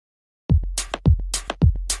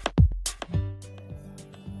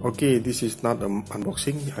Okay, this is not an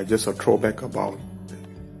unboxing, I just a throwback about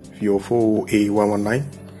Viofo A119.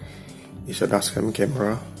 It's a dashcam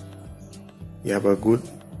camera. You have a good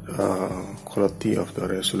quality of the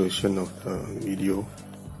resolution of the video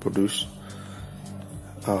produced.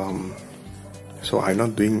 So I'm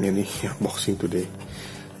not doing any unboxing today.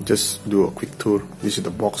 Just do a quick tour. This is the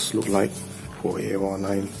box look like for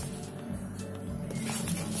A119.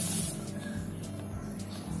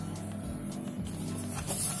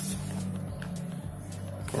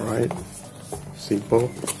 Alright, simple.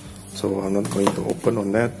 So I'm not going to open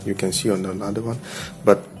on that. You can see on another one,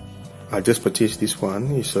 but I just purchased this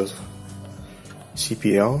one. It's a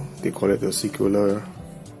CPL. They call it a circular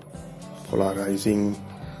polarizing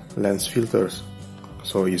lens filters.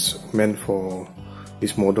 So it's meant for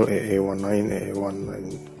this model A119,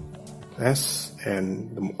 A119S,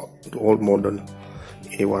 and the old model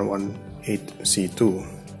A118C2.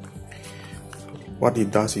 What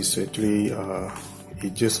it does is actually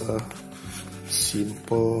it's just a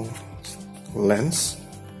simple lens.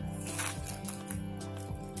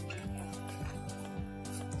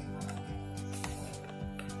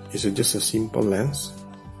 It's just a simple lens.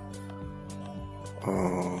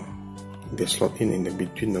 They slot in the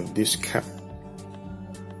between of this cap.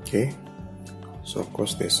 Okay, so of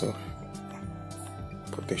course there's a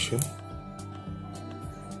protection.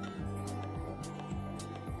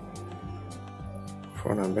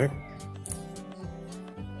 Front and back.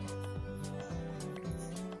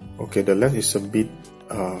 Okay, the lens is a bit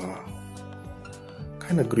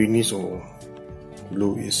kind of greenish or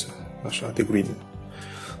bluish, not sure, I think green.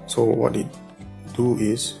 So what it do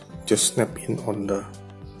is just snap in on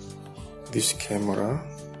this camera,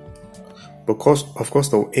 because of course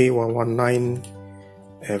the A119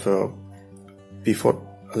 have a pivot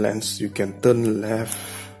lens. You can turn left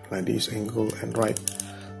like this angle and right.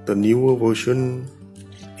 The newer version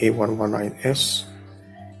A119S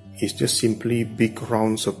is just simply big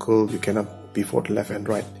round circle. You cannot pivot left and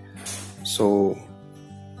right. So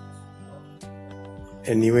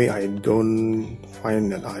anyway, I don't find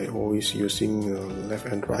that I always using left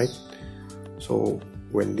and right. So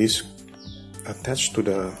when this attached to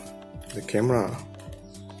the camera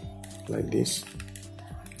like this,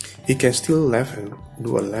 it can still left and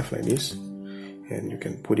do a left like this, and you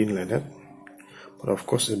can put in like that, but of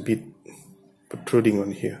course a bit protruding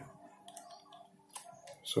on here.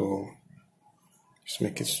 So just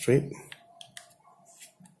make it straight,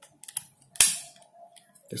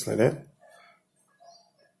 just like that.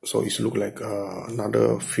 So it look like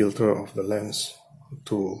another filter of the lens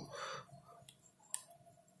to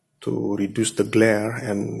reduce the glare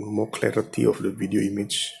and more clarity of the video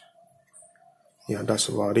image. Yeah, that's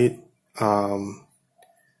about it. I'm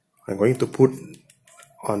going to put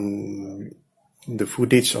on the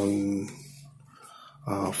footage on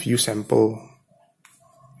a few sample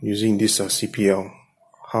using this CPL,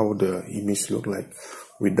 how the image look like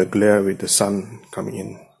with the glare, with the sun coming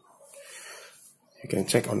in. You can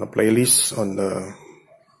check on the playlist on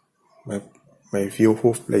my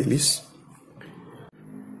Viofo playlist.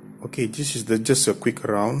 Okay, this is just a quick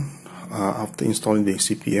round after installing the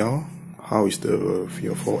CPL. How is the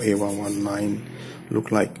Viofo A119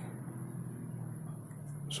 look like?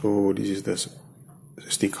 So this is the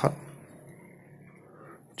stick hub.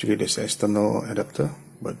 Actually there's an external adapter,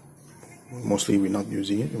 but mostly we're not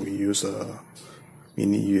using it. We use a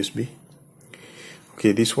mini USB.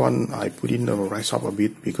 Okay, this one I put in rise up a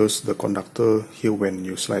bit because the conductor here, when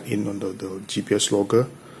you slide in on the GPS logger,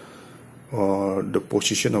 the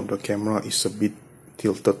position of the camera is a bit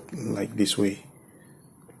tilted like this way.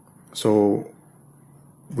 So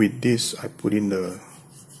with this I put in the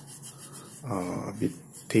a bit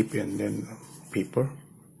tape and then paper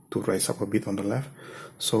to rise up a bit on the left,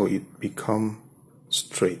 so it become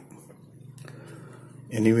straight.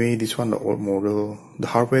 Anyway, this one, the old model, the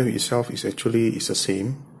hardware itself is actually the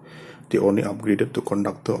same. They only upgraded the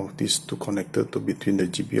conductor of these two connector to between the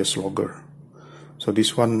GPS logger. So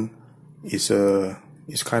this one is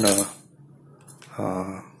kind of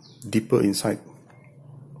deeper inside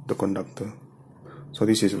the conductor. So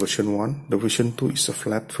this is version 1. The version 2 is a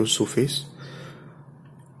flat full surface.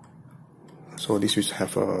 So this will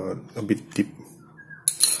have a bit deep.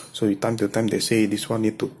 So time to time they say this one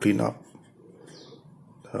need to clean up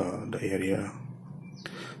the area.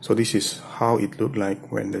 So this is how it look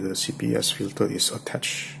like when the CPL filter is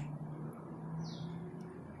attached.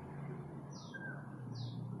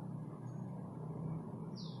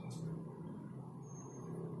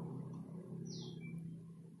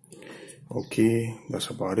 Okay, that's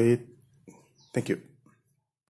about it. Thank you.